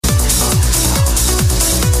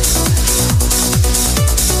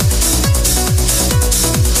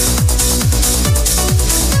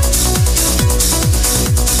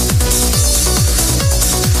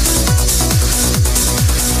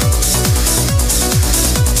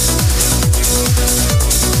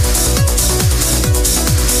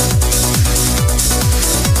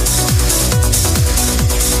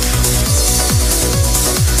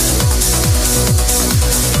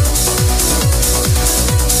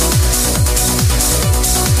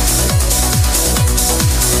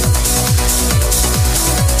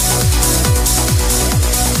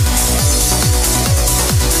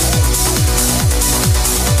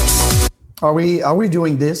Are we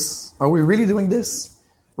doing this? Are we really doing this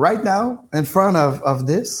right now in front of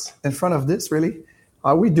this? In front of this, really?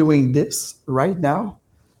 Are we doing this right now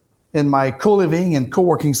in my co-living and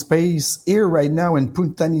co-working space here right now in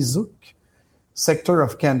Punta Nizuc, sector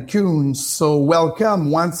of Cancun? So welcome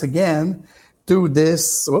once again to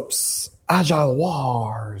this Agile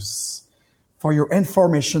Wars, for your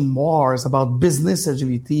information wars about business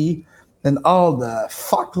agility and all the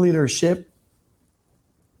fuck leadership.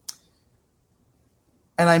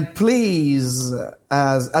 And I'm pleased,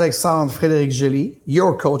 as Alexandre Frédéric Joly,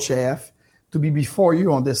 your co-chef, to be before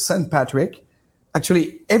you on this St. Patrick.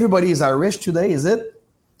 Actually, everybody is Irish today, is it?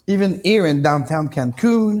 Even here in downtown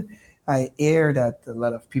Cancun, I hear that a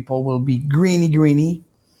lot of people will be greeny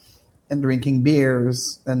and drinking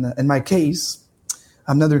beers. And in my case,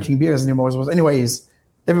 I'm not drinking beers anymore. Anyways,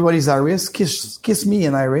 everybody's Irish. Kiss me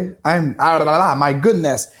in Irish. My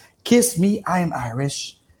goodness. Kiss me, I'm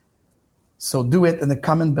Irish. So do it in the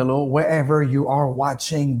comment below wherever you are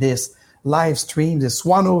watching this live stream, this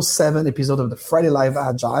 107 episode of the Friday Live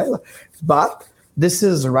Agile. But this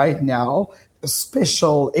is right now a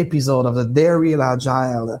special episode of the Dairy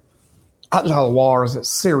Agile Wars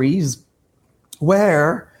series,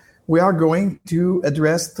 where we are going to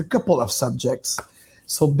address a couple of subjects.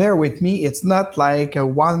 So bear with me. It's not like a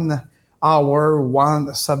 1 hour,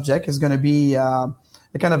 one subject. It's going to be a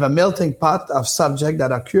kind of a melting pot of subjects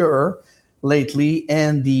that occur lately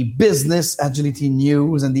in the business agility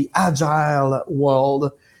news and the agile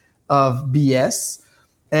world of BS.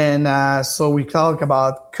 And so we talk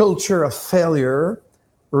about culture of failure,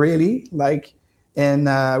 really, and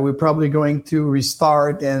we're probably going to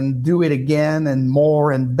restart and do it again and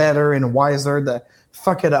more and better and wiser, the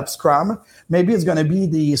fuck it up Scrum. Maybe it's going to be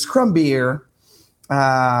the Scrum beer,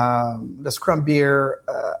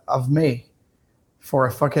 of May for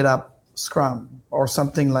a fuck it up Scrum or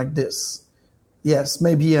something like this. Yes,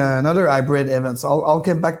 maybe another hybrid event. I'll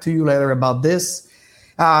get back to you later about this.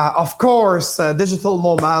 Of course, digital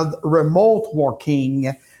nomad remote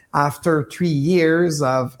working. After 3 years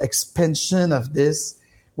of expansion of this,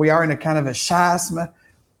 we are in a kind of a chasm.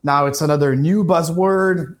 Now it's another new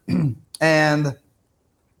buzzword. And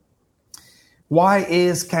why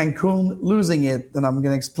is Cancun losing it? And I'm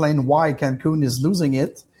going to explain why Cancun is losing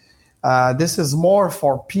it. This is more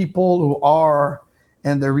for people who are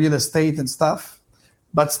in the real estate and stuff.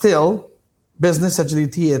 But still, business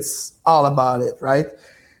agility, it's all about it, right?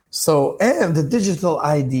 So, and the digital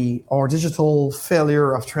ID or digital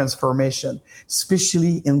failure of transformation,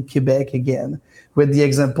 especially in Quebec again, with the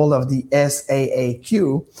example of the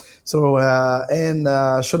SAAQ. So,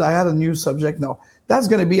 should I add a new subject? No. That's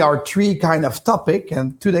going to be our 3 kind of topic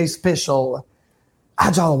and today's special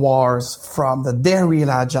Agile Wars from the Dairy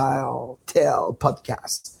Agile Tale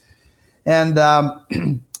podcast. And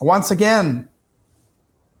once again,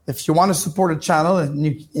 if you want to support the channel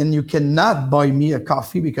and you cannot buy me a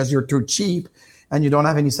coffee because you're too cheap and you don't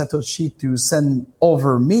have any Satoshi to send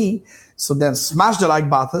over me, so then smash the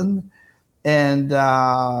like button and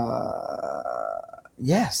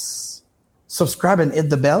yes, subscribe and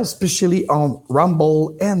hit the bell, especially on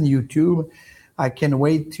Rumble and YouTube. I can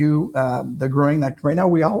wait to the growing. Like right now,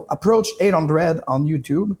 we all approach 800 on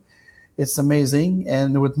YouTube. It's amazing,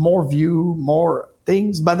 and with more view, more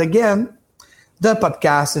things. But again, the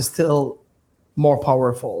podcast is still more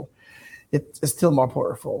powerful. It is still more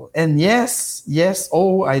powerful. And yes.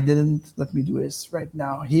 Oh, I didn't. Let me do this right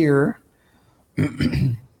now. Here,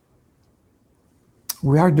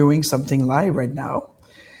 we are doing something live right now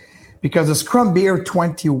because the Scrum Beer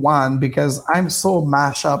 21. Because I'm so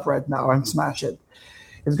mashed up right now. I'm smashed.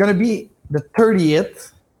 It's going to be the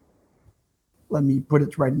 30th. Let me put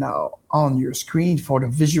it right now on your screen for the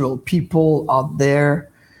visual people out there.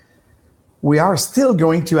 We are still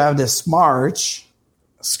going to have this March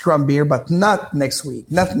Scrum Beer, but not next week,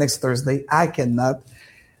 not next Thursday. I cannot.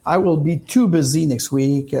 I will be too busy next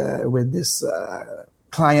week with this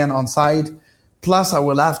client on site. Plus, I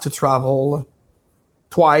will have to travel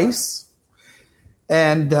twice.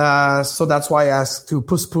 And so that's why I asked to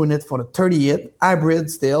postpone it for the 30th. Hybrid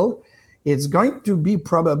still. It's going to be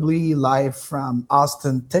probably live from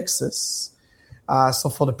Austin, Texas. So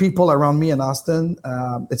for the people around me in Austin,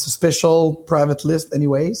 it's a special private list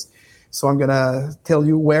anyways. So I'm going to tell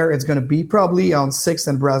you where it's going to be, probably on 6th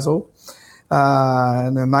and Brazo,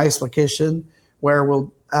 in a nice location where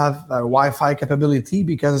we'll have Wi-Fi capability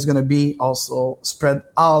because it's going to be also spread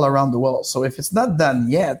all around the world. So if it's not done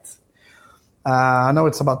yet, I know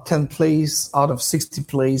it's about 10 plays out of 60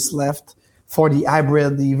 plays left for the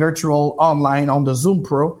hybrid, the virtual online on the Zoom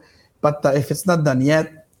Pro. But if it's not done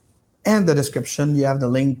yet, in the description, you have the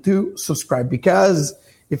link to subscribe because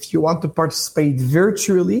If you want to participate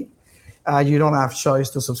virtually, you don't have choice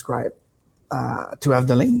to subscribe to have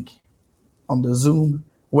the link on the Zoom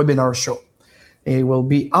webinar show. It will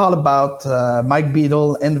be all about Mike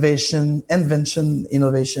Beadle invention,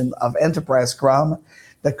 innovation of enterprise Scrum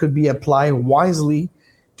that could be applied wisely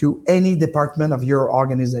to any department of your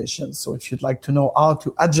organization. So if you'd like to know how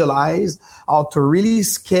to agilize, how to really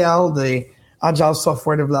scale the agile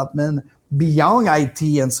software development beyond IT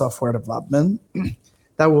and software development,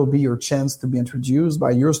 that will be your chance to be introduced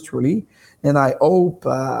by yours truly. And I hope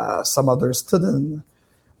some other student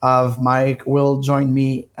of Mike will join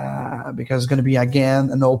me because it's going to be, again,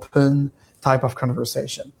 an open type of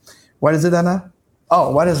conversation. What is it, Anna? Oh,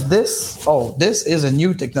 what is this? Oh, this is a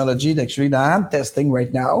new technology that actually that I'm testing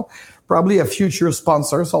right now. Probably a future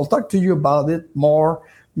sponsor. So I'll talk to you about it more,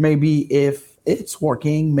 maybe if it's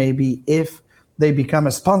working, maybe if they become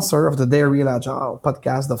a sponsor of the Real Agile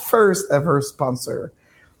podcast, the first ever sponsor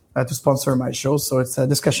to sponsor my show. So it's a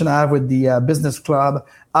discussion I have with the business club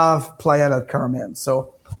of Playa del Carmen.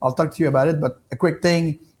 So I'll talk to you about it. But a quick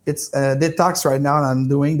thing, it's a detox right now I'm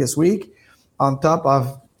doing this week on top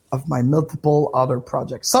of my multiple other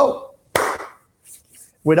projects. So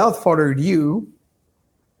without further ado,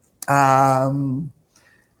 end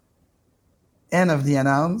of the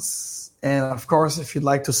announce. And of course, if you'd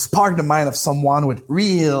like to spark the mind of someone with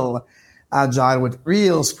real Agile, with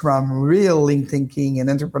real Scrum, real lean thinking and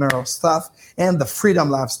entrepreneurial stuff, and the freedom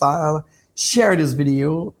lifestyle, share this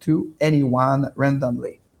video to anyone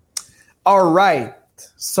randomly. All right.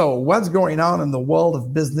 So what's going on in the world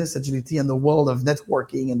of business agility and the world of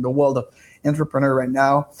networking and the world of entrepreneur right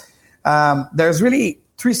now? There's really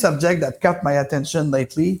three subjects that caught my attention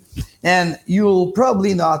lately. And you'll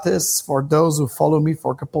probably notice, for those who follow me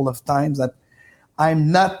for a couple of times, that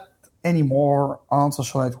I'm not anymore on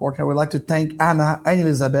social network. I would like to thank Anna and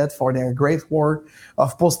Elizabeth for their great work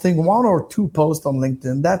of posting one or two posts on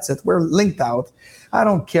LinkedIn. That's it. We're linked out. I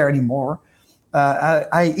don't care anymore.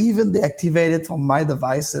 I even deactivated it on my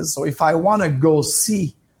devices. So if I want to go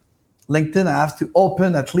see LinkedIn, I have to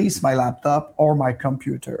open at least my laptop or my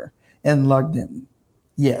computer and logged in.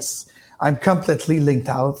 Yes, I'm completely linked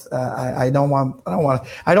out. I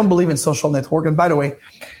don't believe in social network. And by the way,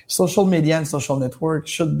 social media and social network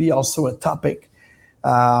should be also a topic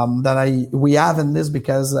that we have in this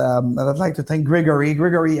because I'd like to thank Gregory.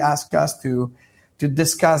 Gregory asked us to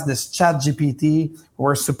discuss this chat GPT.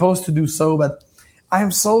 We're supposed to do so, but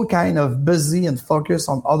I'm so kind of busy and focused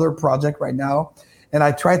on other projects right now. And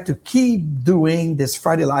I try to keep doing this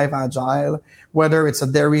Friday Live Agile, whether it's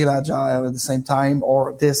a Real Agile at the same time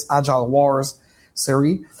or this Agile Wars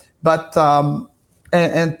series. But,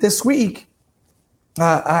 and this week,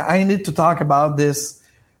 I need to talk about this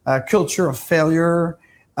culture of failure,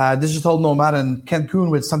 digital nomad in Cancun,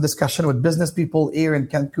 with some discussion with business people here in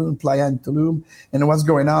Cancun, Playa, and Tulum, and what's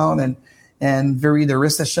going on. And the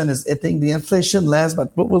recession is hitting, the inflation less,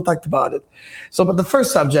 but we'll talk about it. So, but the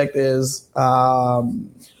first subject is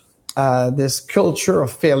this culture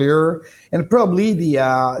of failure, and probably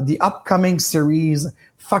the upcoming series,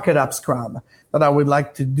 Fuck It Up Scrum, that I would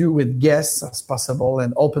like to do with guests as possible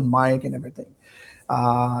and open mic and everything.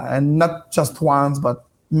 And not just once, but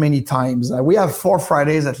many times. We have 4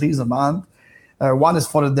 Fridays at least a month. One is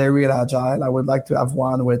for the Real Agile. I would like to have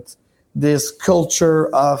one with this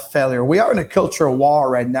culture of failure. We are in a culture war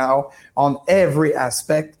right now on every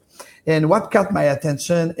aspect. And what caught my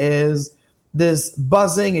attention is this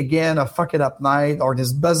buzzing again of fuck it up night, or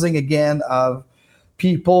this buzzing again of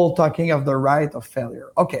people talking of the right of failure.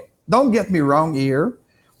 Okay, don't get me wrong here.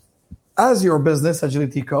 As your business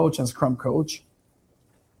agility coach and Scrum coach,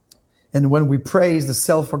 and when we praise the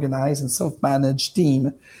self-organized and self-managed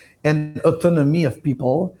team and autonomy of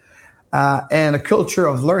people, and a culture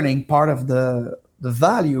of learning, part of the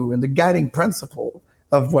value and the guiding principle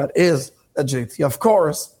of what is agility. Of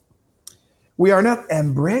course, we are not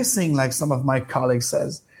embracing like some of my colleagues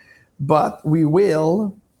says, but we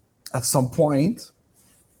will, at some point,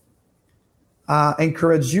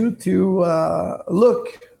 encourage you to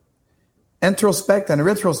look, introspect and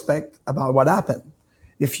retrospect about what happened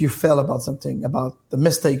if you fail about something, about the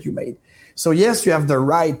mistake you made. So yes, you have the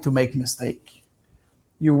right to make mistake.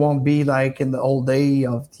 You won't be like in the old day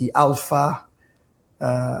of the alpha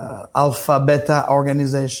beta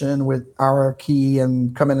organization with hierarchy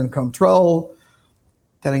and command and control,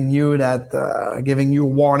 telling you that, giving you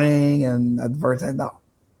warning and advertising. No.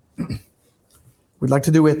 We'd like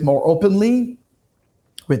to do it more openly,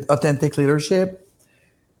 with authentic leadership,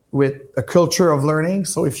 with a culture of learning.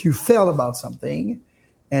 So if you fail about something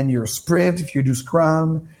and you're sprint, if you do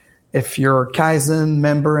Scrum, if you're a Kaizen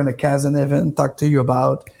member in a Kaizen event, talk to you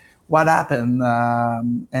about what happened,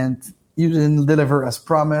 and you didn't deliver as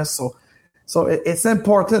promised. So it's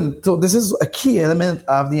important. So this is a key element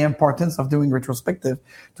of the importance of doing retrospective.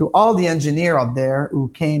 To all the engineer out there who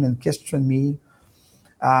came and questioned me,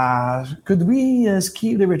 could we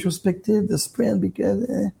skip the retrospective, the sprint?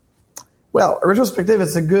 Because, well, retrospective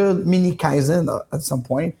is a good mini Kaizen at some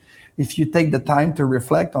point. If you take the time to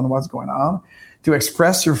reflect on what's going on, to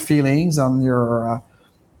express your feelings on your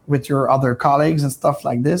with your other colleagues and stuff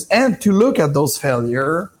like this, and to look at those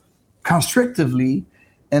failures constructively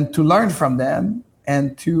and to learn from them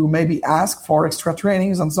and to maybe ask for extra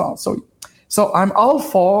trainings and so on. So I'm all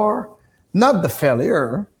for not the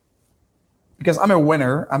failure, because I'm a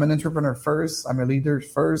winner. I'm an entrepreneur first. I'm a leader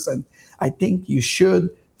first. And I think you should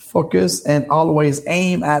focus and always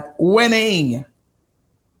aim at winning.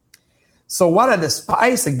 So what I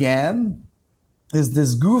despise again is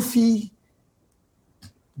this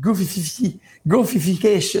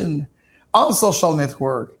goofification on social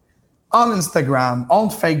network, on Instagram, on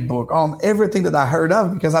Facebook, on everything that I heard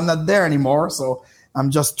of, because I'm not there anymore. So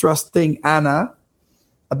I'm just trusting Anna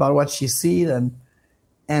about what she sees.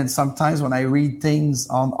 And sometimes when I read things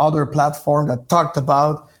on other platforms that talked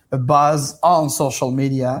about a buzz on social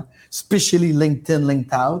media, especially LinkedIn,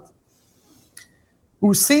 linked out,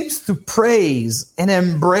 who seems to praise and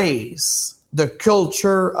embrace the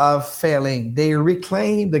culture of failing. They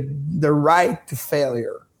reclaim the right to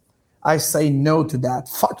failure. I say no to that.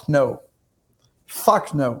 Fuck no.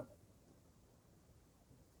 Fuck no.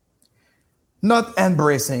 Not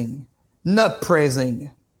embracing, not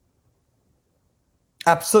praising.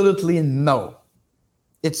 Absolutely no.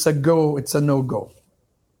 It's a go, it's a no-go.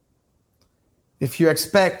 If you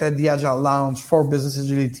expect at the Agile Lounge for Business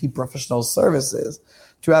Agility Professional Services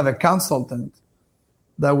to have a consultant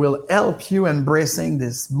that will help you embracing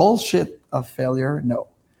this bullshit of failure, no.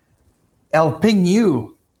 Helping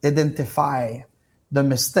you identify the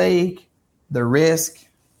mistake, the risk,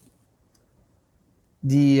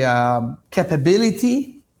 the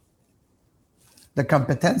capability, the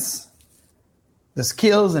competence, the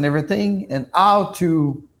skills and everything, and how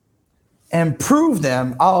to improve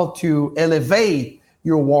them, how to elevate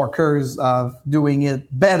your workers of doing it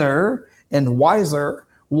better and wiser,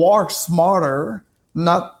 work smarter,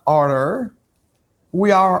 not harder.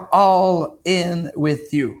 We are all in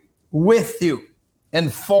with you,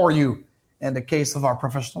 and for you in the case of our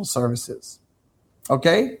professional services.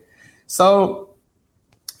 Okay? So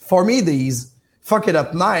for me, these Fuck It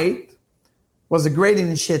Up Night was a great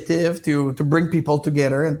initiative to bring people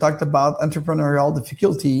together and talk about entrepreneurial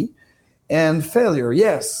difficulty and failure.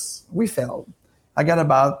 Yes, we failed. I got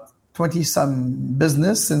about 20-some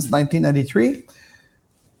business since 1993,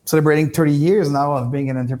 celebrating 30 years now of being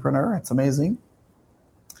an entrepreneur. It's amazing.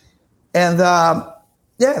 And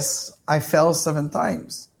yes, I fell 7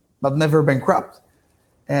 times, but never bankrupt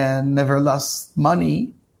and never lost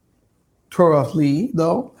money, thoroughly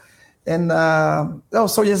though. And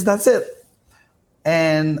so yes, that's it.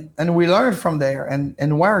 And we learned from there.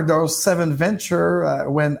 And where those 7 ventures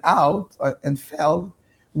went out and failed,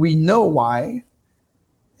 we know why.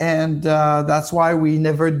 And that's why we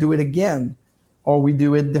never do it again, or we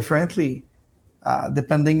do it differently,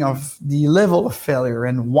 depending of the level of failure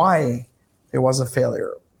and why it was a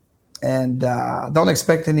failure. And don't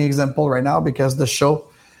expect any example right now, because the show,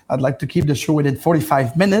 I'd like to keep the show within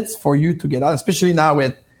 45 minutes for you to get out, especially now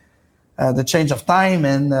with the change of time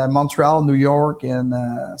in Montreal, New York, and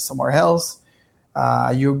somewhere else.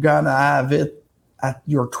 You're going to have it at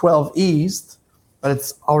your 12 East, but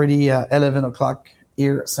it's already 11 o'clock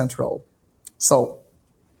here Central. So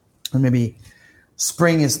maybe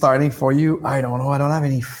spring is starting for you. I don't know. I don't have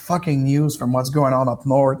any fucking news from what's going on up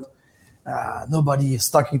north. Nobody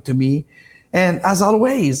is talking to me. And as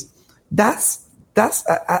always,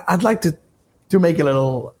 I'd like to make a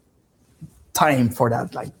little time for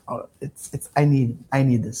that. Like, I need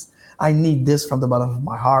this. I need this from the bottom of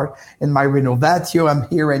my heart. In my renovatio, I'm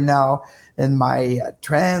here right now. In my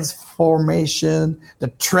transformation, the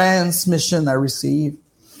transmission I receive.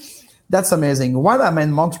 That's amazing. While I'm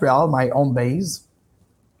in Montreal, my home base,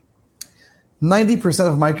 90%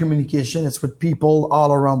 of my communication is with people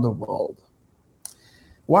all around the world.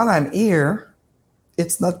 While I'm here,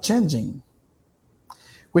 it's not changing.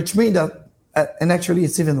 Which means that, and actually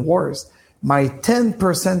it's even worse, my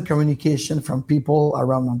 10% communication from people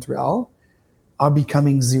around Montreal are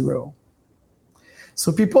becoming 0.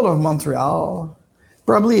 So people of Montreal,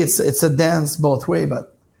 probably it's a dance both ways,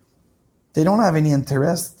 but they don't have any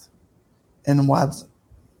interest in what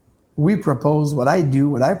we propose, what I do,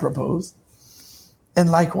 what I propose. And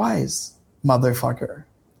likewise, motherfucker.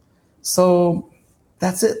 So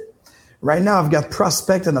that's it. Right now, I've got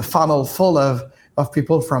prospect and a funnel full of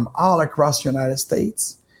people from all across the United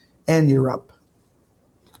States and Europe.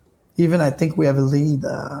 Even I think we have a lead.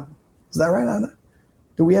 Is that right, Anna?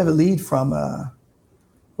 Do we have a lead from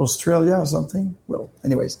Australia or something? Well,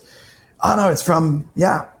 anyways. Oh, no, it's from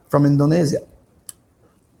Indonesia.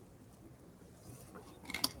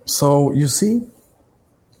 So you see?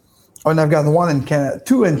 Oh, and I've got one in Canada,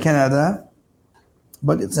 2 in Canada,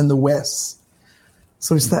 but it's in the West.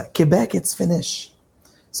 So it's not Quebec, it's Finnish.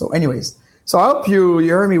 So anyways, so I hope you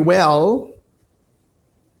hear me well.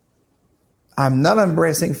 I'm not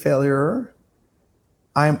embracing failure.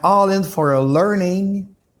 I'm all in for a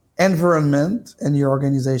learning environment in your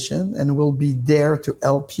organization and will be there to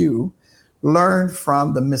help you learn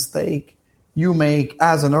from the mistake you make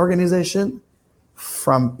as an organization,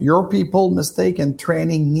 from your people mistake and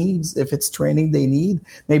training needs. If it's training they need,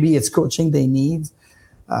 maybe it's coaching they need.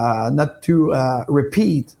 Not to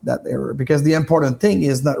repeat that error, because the important thing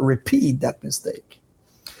is not repeat that mistake.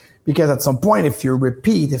 Because at some point,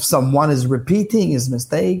 if someone is repeating his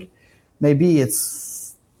mistake, maybe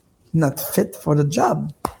it's not fit for the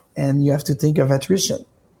job, and you have to think of attrition.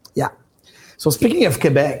 Yeah. So speaking of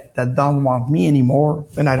Quebec, that don't want me anymore,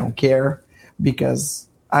 and I don't care because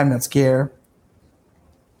I'm not scared.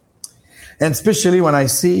 And especially when I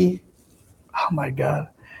see, oh my God,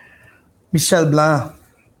 Michel Blanc.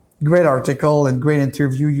 Great article and great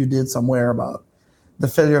interview you did somewhere about the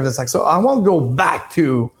failure of the SAC. So I won't go back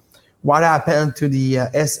to what happened to the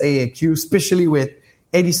SAAQ, especially with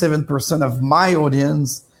 87% of my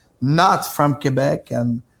audience not from Quebec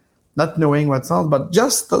and not knowing what's on, but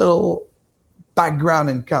just a little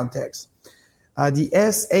background and context. The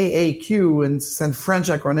SAAQ, and it's a French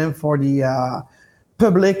acronym for the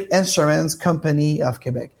Public Insurance Company of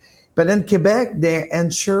Quebec. But in Quebec, they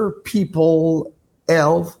insure people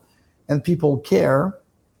health and people care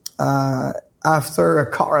after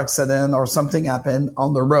a car accident or something happened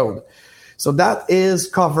on the road. So that is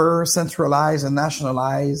covered, centralized, and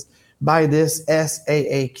nationalized by this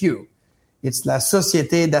SAAQ. It's la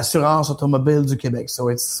Société d'assurance automobile du Québec. So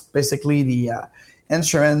it's basically the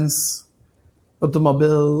insurance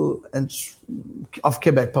automobile of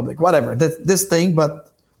Quebec public, whatever, this thing,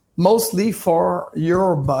 but mostly for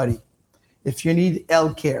your body. If you need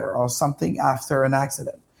health care or something after an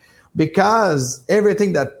accident. Because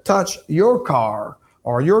everything that touch your car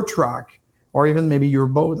or your truck or even maybe your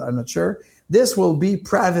boat, I'm not sure, this will be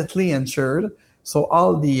privately insured. So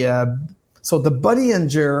so the body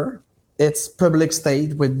injury, it's public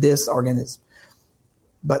state with this organism.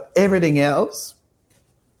 But everything else,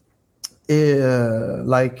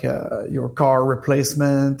 like your car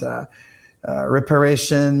replacement,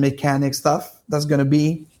 reparation, mechanic stuff, that's going to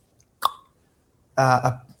be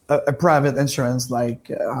a private insurance,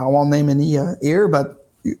 like I won't name any here, but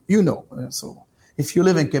you know. So if you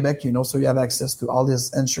live in Quebec, you know, so you have access to all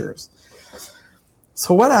these insurers.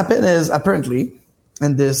 So what happened is, apparently,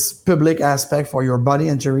 in this public aspect for your body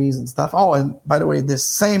injuries and stuff. Oh, and by the way, this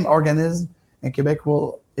same organism in Quebec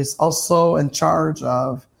is also in charge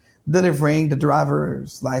of delivering the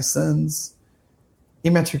driver's license,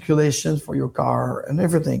 immatriculation for your car and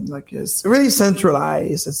everything. Like, it's really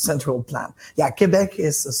centralized. It's central plan. Yeah, Quebec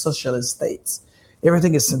is a socialist state.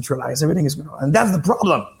 Everything is centralized. Everything is, and that's the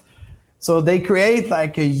problem. So they create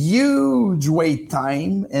like a huge wait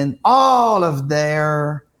time in all of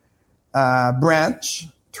their branch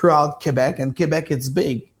throughout Quebec. And Quebec, it's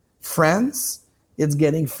big. France, it's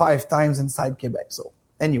getting 5 times inside Quebec. So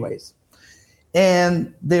anyways,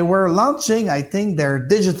 and they were launching, I think, their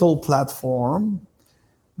digital platform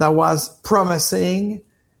that was promising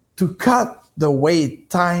to cut the wait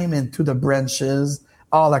time into the branches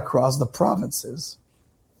all across the provinces.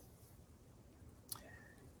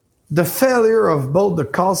 The failure of both the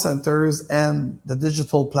call centers and the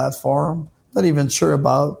digital platform, not even sure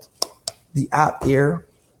about the app here,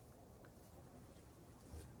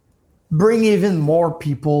 bring even more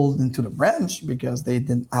people into the branch because they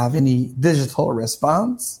didn't have any digital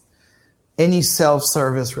response, any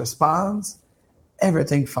self-service response.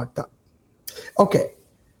 Everything fucked up. Okay,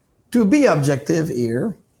 to be objective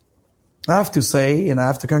here, I have to say, and I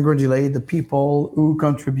have to congratulate the people who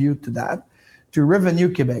contribute to that, to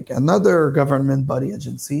Revenue Quebec, another government body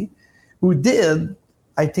agency, who did,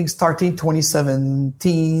 I think, starting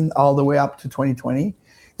 2017 all the way up to 2020.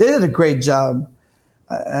 They did a great job.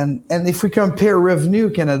 And if we compare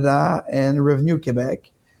Revenue Canada and Revenue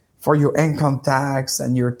Quebec for your income tax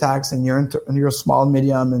and your your small,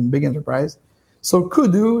 medium, and big enterprise, so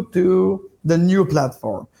kudos to the new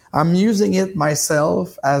platform. I'm using it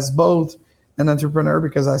myself as both an entrepreneur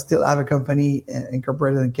because I still have a company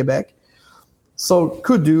incorporated in Quebec. So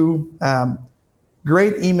could do,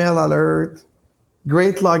 great email alert,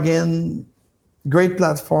 great login, great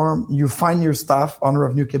platform. You find your stuff on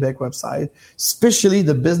Revenu Québec website, especially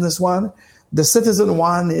the business one. The citizen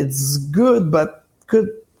one, it's good, but could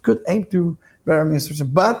aim to better administration.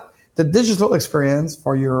 But the digital experience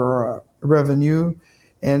for your revenue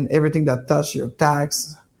and everything that touch your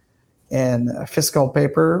tax and fiscal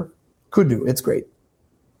paper could do. It's great.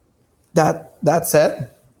 That said,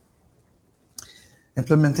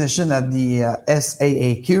 implementation at the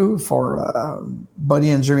SAAQ for body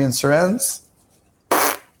injury insurance,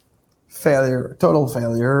 failure, total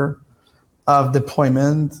failure of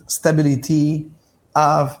deployment, stability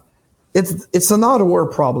of it's an hardware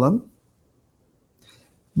problem,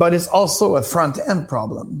 but it's also a front end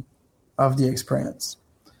problem of the experience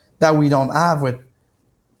that we don't have with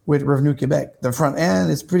Revenu Québec. The front end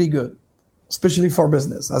is pretty good, especially for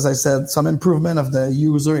business. As I said, some improvement of the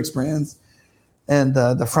user experience and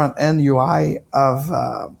the front end UI of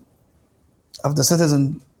the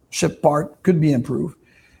citizenship part could be improved.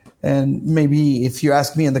 And maybe if you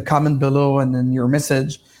ask me in the comment below and in your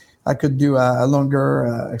message, I could do a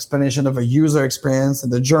longer explanation of a user experience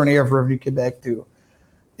and the journey of Revenu Québec to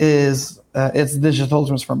its digital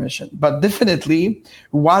transformation. But definitely,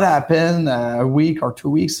 what happened a week or 2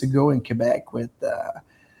 weeks ago in Quebec with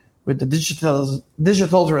the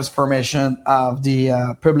digital transformation of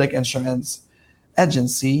the public insurance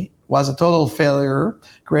agency was a total failure,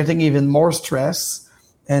 creating even more stress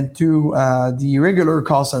into the regular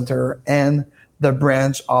call center and the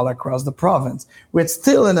branch all across the province. We're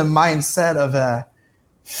still in a mindset of a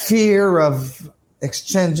fear of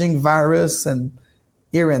exchanging virus and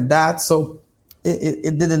here and that. So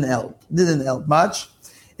it didn't help much.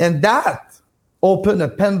 And that opened a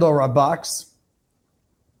Pandora box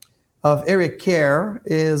of Eric Kerr,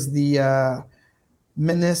 is the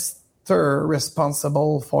minister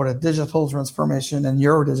responsible for the digital transformation and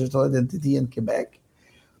your digital identity in Quebec.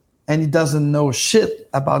 And he doesn't know shit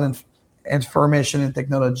about information and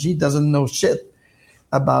technology, doesn't know shit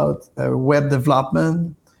about web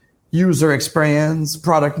development, user experience,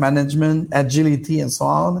 product management, agility, and so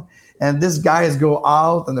on. And this guys go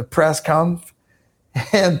out in the press conf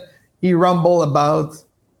and he rumble about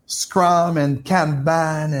Scrum and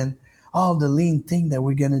Kanban and all the lean thing that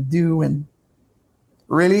we're going to do. And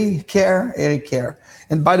really care? Eric care.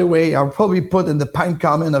 And by the way, I'll probably put in the pinned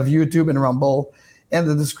comment of YouTube and Rumble and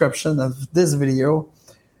the description of this video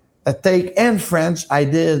a take in French I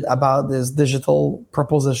did about this digital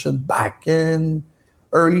proposition back in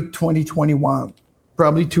early 2021,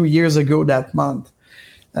 probably 2 years ago that month.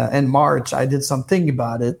 In March, I did something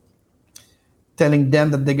about it, telling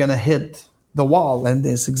them that they're going to hit the wall. And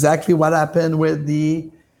this is exactly what happened with the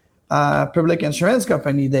public insurance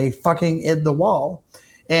company. They fucking hit the wall.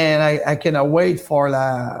 And I cannot wait for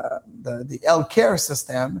the healthcare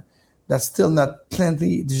system that's still not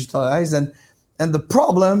plenty digitalized. And the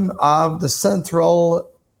problem of the central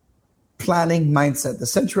planning mindset, the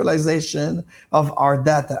centralization of our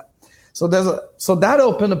data. So that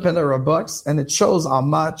opened a Pandora box, and it shows how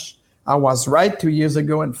much I was right 2 years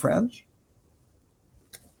ago in French,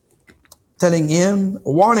 warning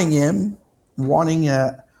the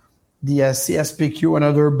CSPQ,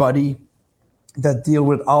 another body that deal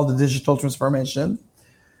with all the digital transformation,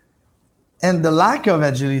 and the lack of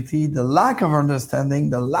agility, the lack of understanding,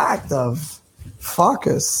 the lack of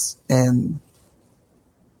focus and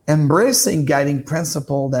embracing guiding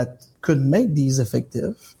principle that could make these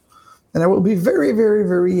effective. And I will be very, very,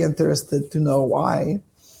 very interested to know why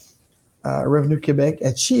Revenu Québec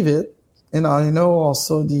achieve it. And I know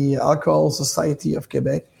also the Alcohol Society of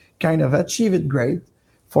Quebec kind of achieve it great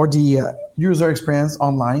for the user experience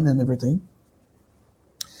online and everything.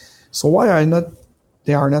 So why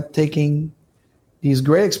they are not taking these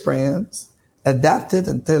great experience, adapt it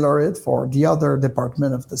and tailor it for the other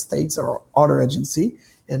department of the states or other agency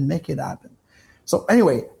and make it happen. So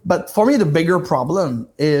anyway, but for me, the bigger problem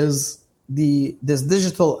is this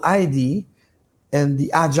digital ID and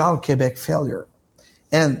the Agile Quebec failure.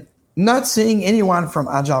 And not seeing anyone from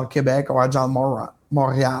Agile Quebec or Agile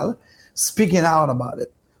Montreal speaking out about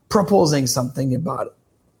it, proposing something about it,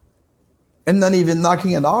 and not even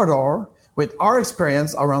knocking at our door with our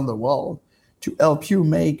experience around the world to help you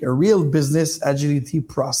make a real business agility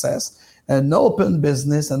process, an open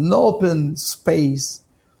business, an open space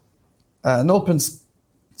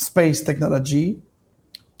technology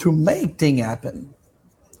to make things happen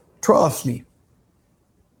thoroughly,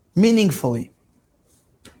 meaningfully.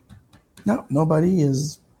 No, nobody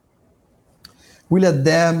is. We let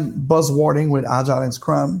them buzzwording with Agile and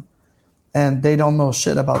Scrum and they don't know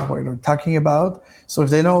shit about what they're talking about. So if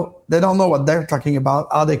they don't know what they're talking about,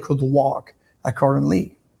 how they could walk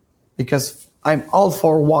accordingly. Because I'm all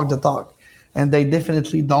for walk the talk, and they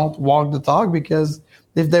definitely don't walk the talk, because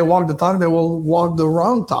if they walk the talk, they will walk the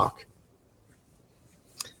wrong talk.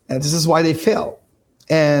 And this is why they fail.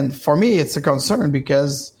 And for me, it's a concern,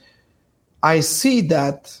 because I see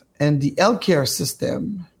that in the healthcare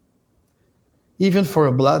system, even for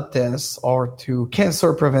a blood test or to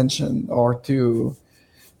cancer prevention or to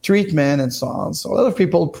treatment and so on. So a lot of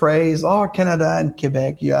people praise, Canada and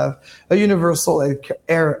Quebec, you have a universal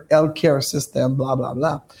healthcare system, blah, blah,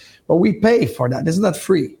 blah. But we pay for that. It's not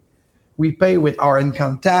free. We pay with our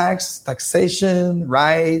income tax, taxation,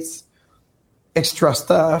 rights, extra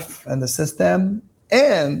stuff in the system,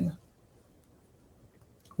 and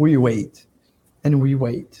we wait and we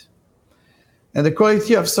wait. And the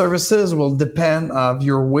quality of services will depend on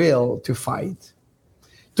your will to fight.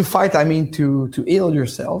 To fight, I mean to heal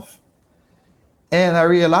yourself. And I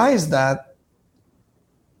realized that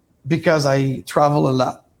because I travel a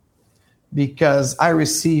lot, because I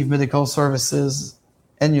receive medical services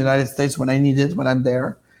in the United States when I need it, when I'm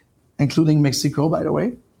there, including Mexico, by the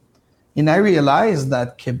way. And I realized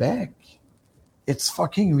that Quebec, it's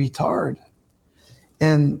fucking retard.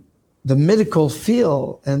 And the medical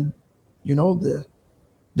field and,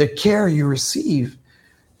 the care you receive,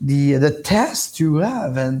 the test you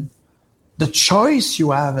have, and the choice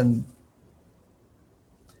you have, and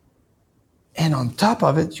on top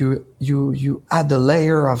of it, you add the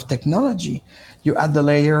layer of technology, you add the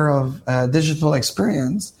layer of digital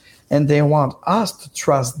experience, and they want us to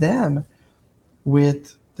trust them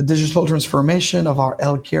with the digital transformation of our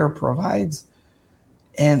healthcare provides,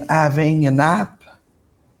 and having an app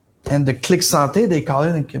and the Click Santé, they call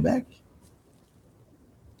it in Quebec.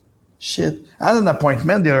 Shit. I had an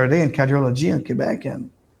appointment the other day in cardiology in Quebec, and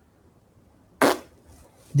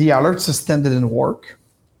the alert system didn't work.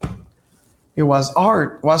 It was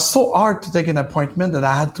hard. It was so hard to take an appointment that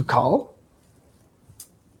I had to call.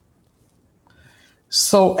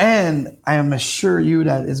 So, and I am assure you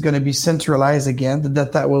that it's going to be centralized again. The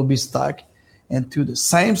data will be stuck into the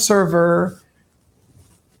same server,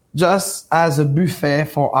 just as a buffet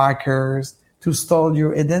for hackers to steal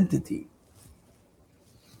your identity.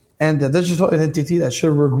 And the digital identity that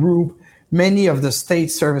should regroup many of the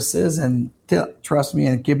state services, and trust me,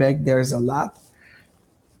 in Quebec, there's a lot.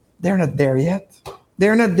 They're not there yet.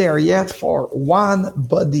 They're not there yet for one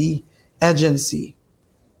body agency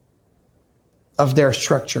of their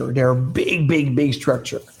structure, their big, big, big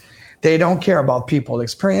structure. They don't care about people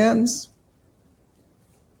experience.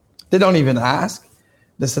 They don't even ask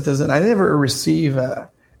the citizen. I never receive a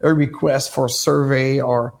request for survey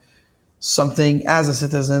or something as a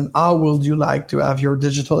citizen. How would you like to have your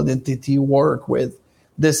digital identity work with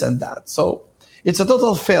this and that? So it's a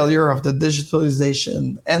total failure of the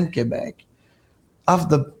digitalization in Quebec, of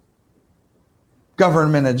the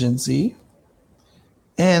government agency.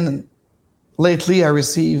 And lately I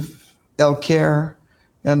receive healthcare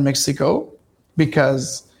in Mexico,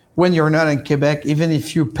 because when you're not in Quebec, even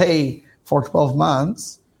if you pay for 12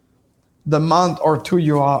 months, the month or two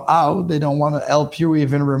you are out, they don't want to help you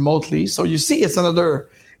even remotely. So you see, it's another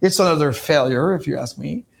failure, if you ask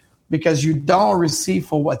me, because you don't receive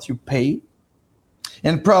for what you pay.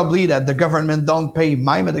 And probably that the government don't pay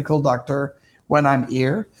my medical doctor when I'm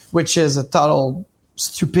here, which is a total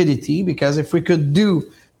stupidity, because if we could do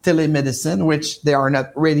telemedicine, which they are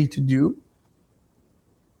not ready to do,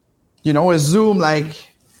 a Zoom like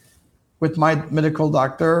with my medical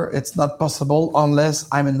doctor, it's not possible unless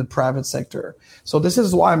I'm in the private sector. So this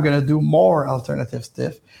is why I'm going to do more alternative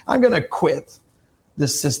stuff. I'm going to quit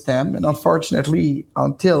this system. And unfortunately,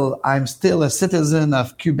 until I'm still a citizen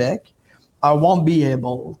of Quebec, I won't be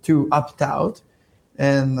able to opt out.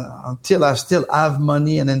 And until I still have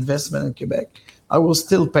money and investment in Quebec, I will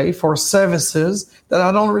still pay for services that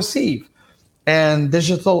I don't receive. And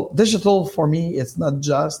digital for me, it's not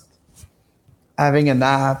just having an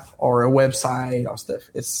app or a website or stuff.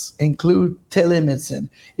 It's include telemedicine.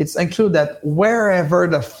 It's include that wherever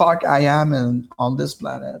the fuck I am on this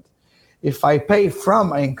planet, if I pay from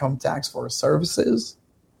my income tax for services,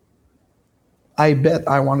 I bet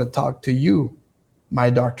I want to talk to you, my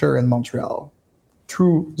doctor in Montreal,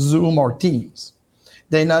 through Zoom or Teams.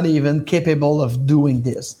 They're not even capable of doing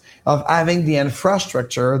this, of having the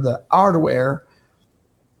infrastructure, the hardware,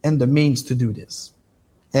 and the means to do this.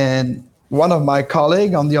 And one of my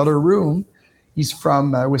colleagues on the other room, he's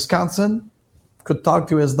from Wisconsin, could talk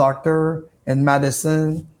to his doctor in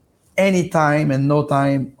Madison anytime and no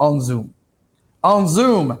time on Zoom. On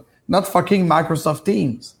Zoom, not fucking Microsoft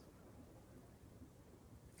Teams.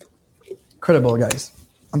 Incredible, guys.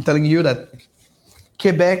 I'm telling you that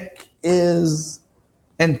Quebec is,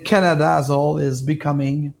 and Canada as a whole, is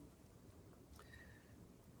becoming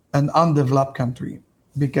an undeveloped country.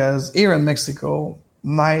 Because here in Mexico,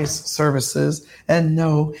 nice services, and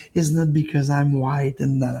no, it's not because I'm white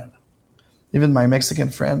and no. Even my Mexican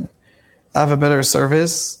friend have a better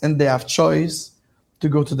service, and they have choice to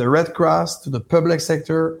go to the Red Cross, to the public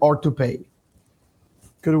sector, or to pay.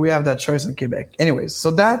 Could we have that choice in Quebec? Anyways,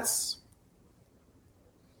 so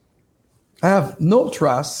I have no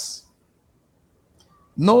trust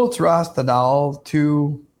at all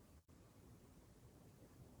to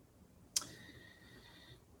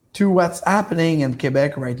what's happening in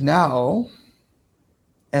Quebec right now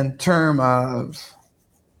in terms of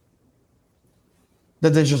the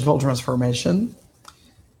digital transformation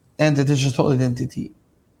and the digital identity.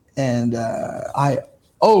 And I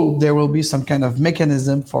hope there will be some kind of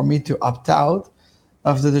mechanism for me to opt out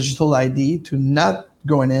of the digital ID, to not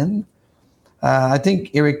going in. I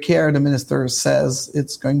think Eric Kerr, the minister, says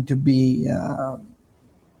it's going to be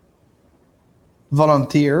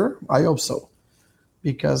volunteer. I hope so.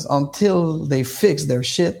 Because until they fix their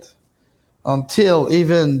shit, until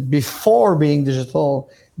even before being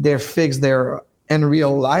digital, they fix their in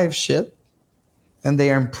real life shit, and they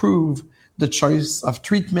improve the choice of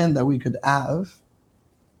treatment that we could have,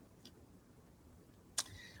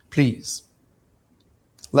 please.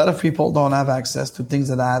 A lot of people don't have access to things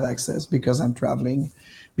that I have access because I'm traveling,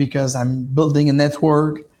 because I'm building a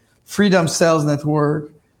network, Freedom Sales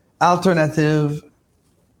Network, alternative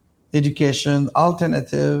education,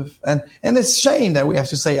 alternative, and it's a shame that we have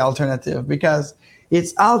to say alternative because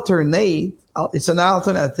it's it's an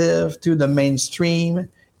alternative to the mainstream,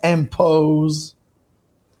 imposed,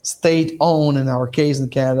 state-owned, in our case in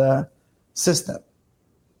Canada, system.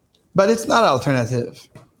 But it's not alternative.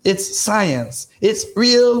 It's science. It's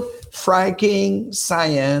real freaking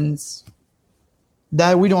science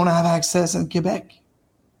that we don't have access in Quebec,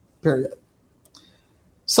 period.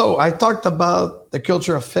 So I talked about the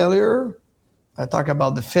culture of failure. I talked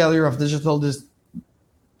about the failure of digital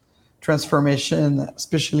transformation,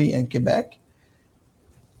 especially in Quebec,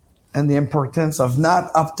 and the importance of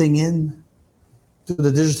not opting in to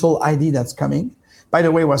the digital ID that's coming. By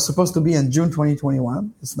the way, it was supposed to be in June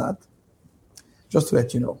 2021. It's not. Just to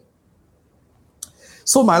let you know.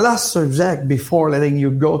 So my last subject before letting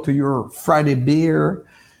you go to your Friday beer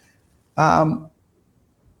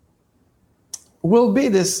will be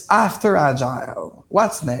this after Agile.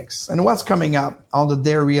 What's next? And what's coming up on the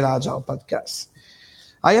Dairy Agile podcast?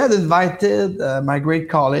 I had invited my great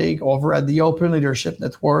colleague over at the Open Leadership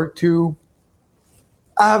Network to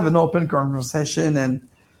have an open conversation and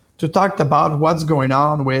to talk about what's going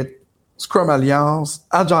on with Scrum Alliance,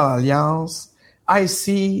 Agile Alliance,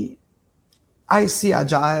 IC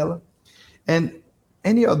Agile, and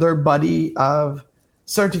any other body of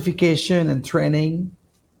certification and training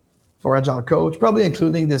for Agile coach, probably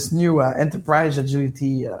including this new enterprise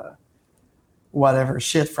agility, whatever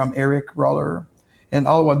shit from Eric Roller, and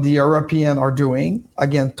all what the European are doing.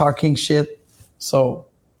 Again, talking shit. So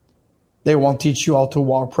they won't teach you how to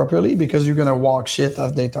walk properly because you're going to walk shit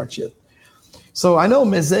as they talk shit. So I know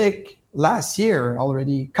Mizik last year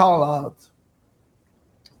already called out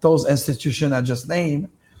those institutions I just named.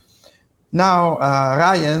 Now,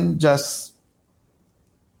 Ryan just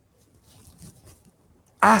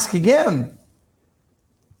ask again,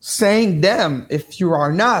 saying them, if you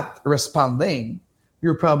are not responding,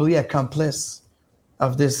 you're probably accomplice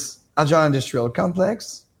of this Agile industrial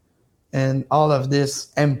complex and all of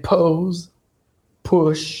this impose,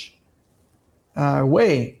 push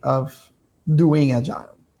way of doing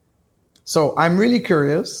Agile. So I'm really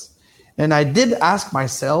curious. And I did ask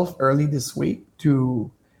myself early this week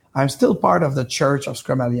I'm still part of the Church of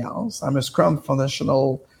Scrum Alliance. I'm a Scrum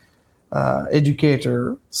foundational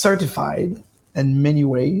educator, certified in many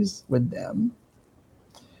ways with them.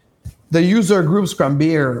 The user group Scrum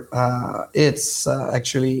Beer, it's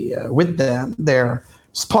actually with them. They're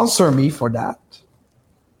sponsor me for that,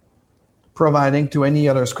 providing to any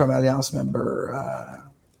other Scrum Alliance member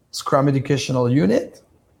Scrum educational unit.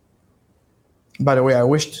 By the way, I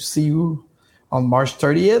wish to see you on March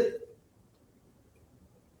 30th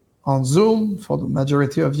on Zoom for the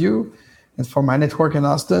majority of you. And for my network in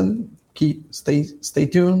Austin, stay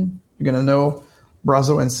tuned. You're going to know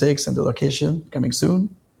Brazo and Six and the location coming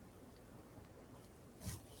soon.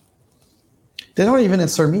 They don't even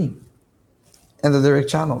answer me in the direct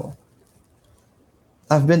channel.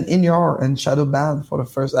 I've been in shadow ban for the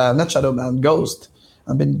first, not shadow ban, ghost.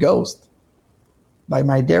 I've been ghost by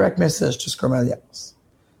my direct message to Scrum Alliance.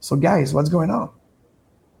 So guys, what's going on?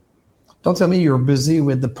 Don't tell me you're busy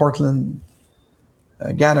with the Portland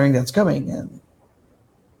gathering that's coming.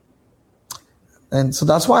 And so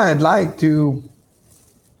that's why I'd like to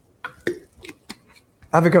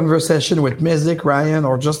have a conversation with Mizik, Ryan,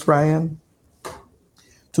 or just Ryan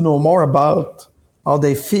to know more about how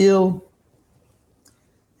they feel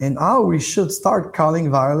and how we should start calling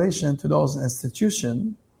violation to those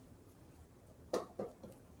institutions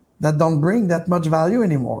that don't bring that much value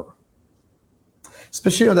anymore.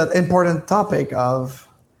 Especially on that important topic of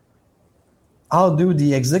how do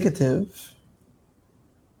the executive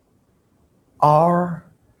are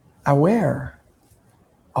aware,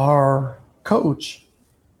 are coach,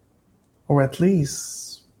 or at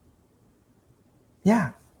least,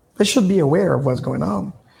 they should be aware of what's going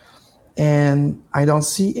on. And I don't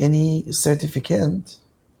see any certificate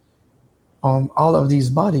on all of these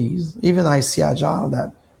bodies, even I see Agile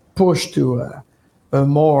that push to a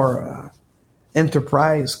more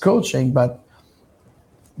enterprise coaching, but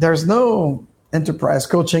there's no enterprise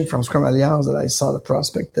coaching from Scrum Alliance that I saw the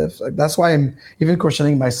prospective. Like, that's why I'm even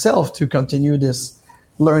questioning myself to continue this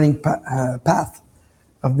learning path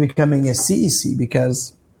of becoming a CEC,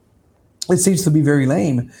 because it seems to be very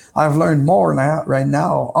lame. I've learned more now, right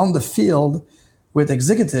now on the field with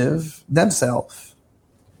executive themselves.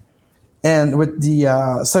 And with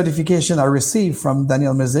the certification I received from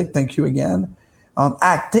Daniel Mizik, thank you again, on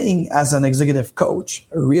acting as an executive coach,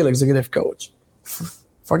 a real executive coach.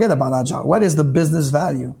 Forget about Agile. What is the business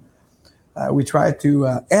value? We try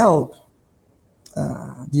to help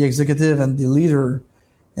the executive and the leader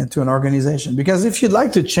into an organization. Because if you'd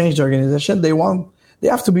like to change the organization, they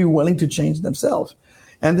have to be willing to change themselves.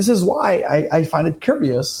 And this is why I find it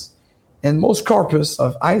curious in most corpus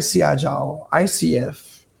of IC Agile,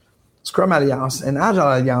 ICF, Scrum Alliance, and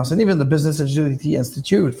Agile Alliance, and even the Business Agility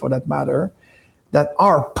Institute, for that matter, that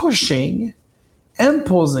are pushing,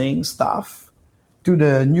 imposing stuff to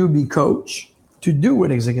the newbie coach to do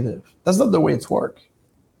with executive. That's not the way it's worked.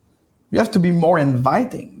 You have to be more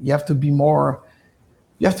inviting. You have to be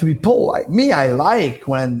polite. Me, I like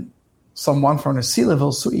when someone from the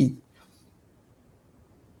C-level suite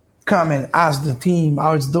come and ask the team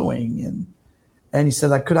how it's doing. And he said,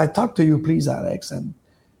 like, could I talk to you, please, Alex? And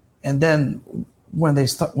then when we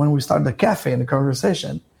start the cafe and the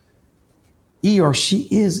conversation, he or she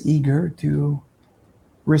is eager to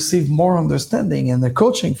receive more understanding and the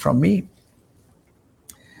coaching from me.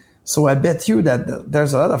 So I bet you that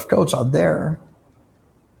there's a lot of coach out there,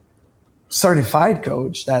 certified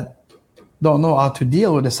coach, that don't know how to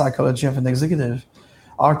deal with the psychology of an executive.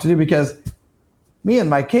 How to do, because me, in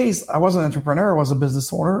my case, I was an entrepreneur, I was a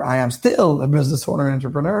business owner. I am still a business owner and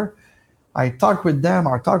entrepreneur. I talk with them,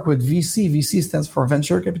 I talk with VC. VC stands for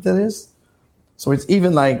venture capitalists. So it's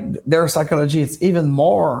even like their psychology, it's even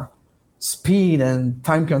more speed and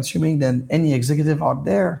time consuming than any executive out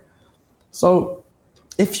there. So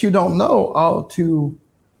if you don't know how to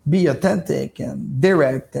be authentic and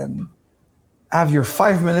direct and have your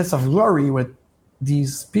 5 minutes of glory with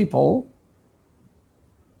these people,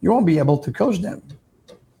 you won't be able to coach them.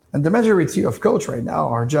 And the majority of coach right now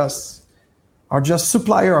are just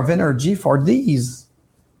supplier of energy for these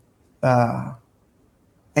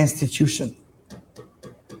institutions.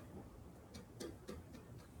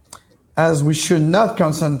 As we should not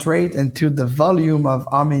concentrate into the volume of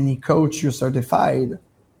how many coach you certified,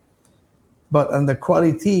 but on the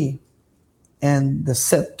quality and the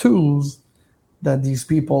set tools that these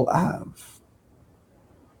people have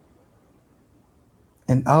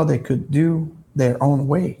and how they could do their own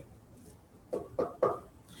way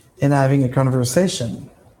in having a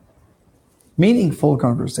conversation, meaningful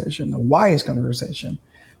conversation, a wise conversation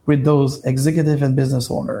with those executive and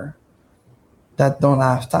business owners that don't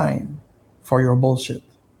have time for your bullshit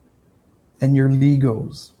and your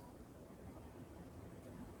legos.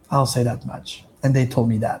 I'll say that much. And they told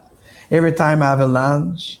me that. Every time I have a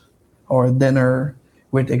lunch or a dinner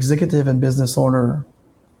with executive and business owner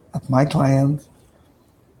at my client,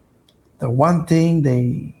 the one thing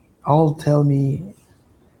they all tell me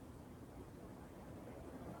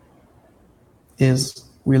is,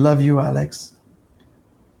 we love you, Alex,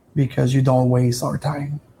 because you don't waste our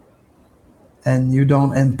time and you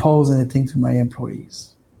don't impose anything to my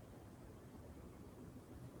employees.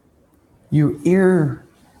 You hear,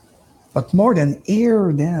 but more than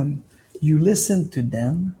hear them, you listen to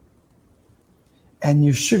them and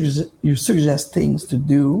you suggest things to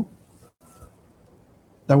do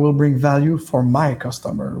that will bring value for my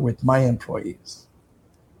customer with my employees.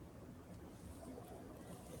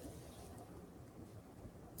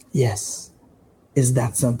 Yes, it's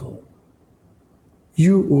that simple.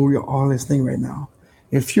 You who are listening right now,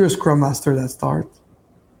 if you're a Scrum Master that start,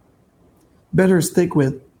 better stick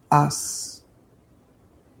with us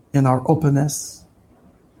in our openness,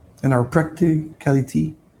 in our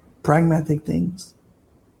practicality, pragmatic things.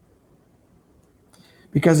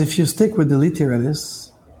 Because if you stick with the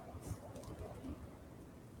literalists,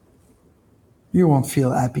 you won't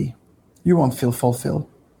feel happy. You won't feel fulfilled.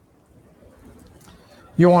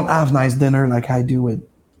 You won't have nice dinner like I do with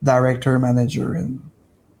director, manager, and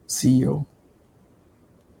CEO.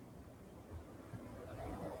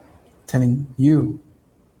 Telling you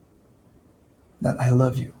that I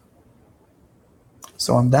love you.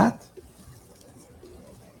 So on that,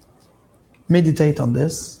 meditate on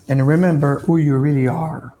this and remember who you really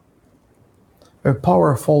are. A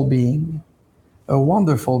powerful being, a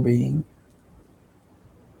wonderful being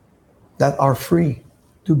that are free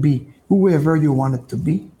to be whoever you want it to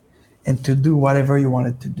be and to do whatever you want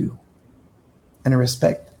it to do in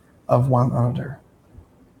respect of one another.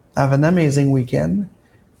 Have an amazing weekend.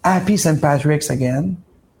 Happy St. Patrick's again,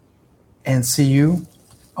 and see you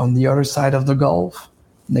on the other side of the Gulf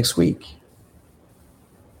next week.